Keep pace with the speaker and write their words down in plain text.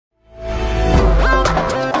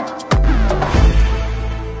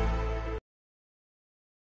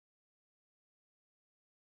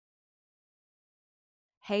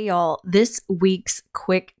Hey y'all, this week's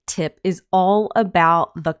quick tip is all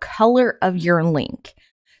about the color of your link.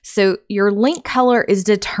 So your link color is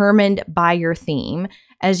determined by your theme.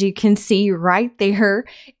 As you can see right there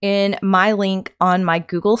in my link on my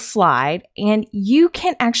Google slide, and you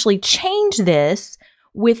can actually change this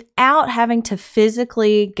without having to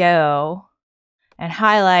physically go and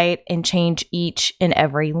highlight and change each and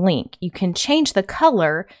every link. You can change the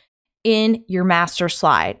color in your master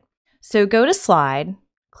slide. So go to slide,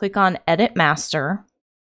 click on Edit Master,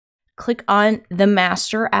 click on the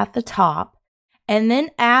master at the top, and then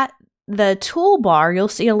at the toolbar, you'll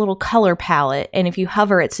see a little color palette. And if you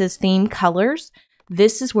hover, it says Theme Colors.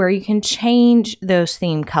 This is where you can change those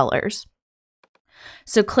theme colors.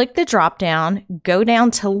 So click the drop down, go down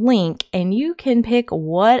to Link, and you can pick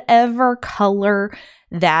whatever color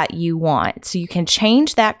that you want. So you can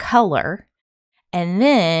change that color. And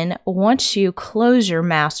then once you close your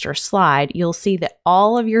master slide, you'll see that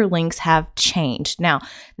all of your links have changed. Now,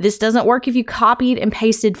 this doesn't work if you copied and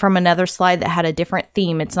pasted from another slide that had a different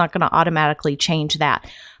theme. It's not going to automatically change that.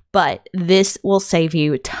 But this will save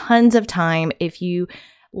you tons of time if you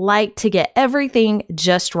like to get everything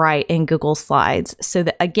just right in Google Slides. So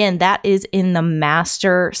that, again, that is in the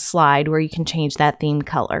master slide where you can change that theme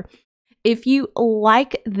color. If you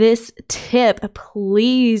like this tip,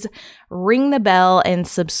 please ring the bell and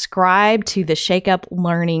subscribe to the Shakeup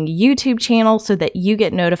Learning YouTube channel so that you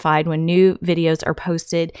get notified when new videos are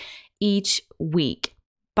posted each week.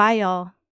 Bye, y'all.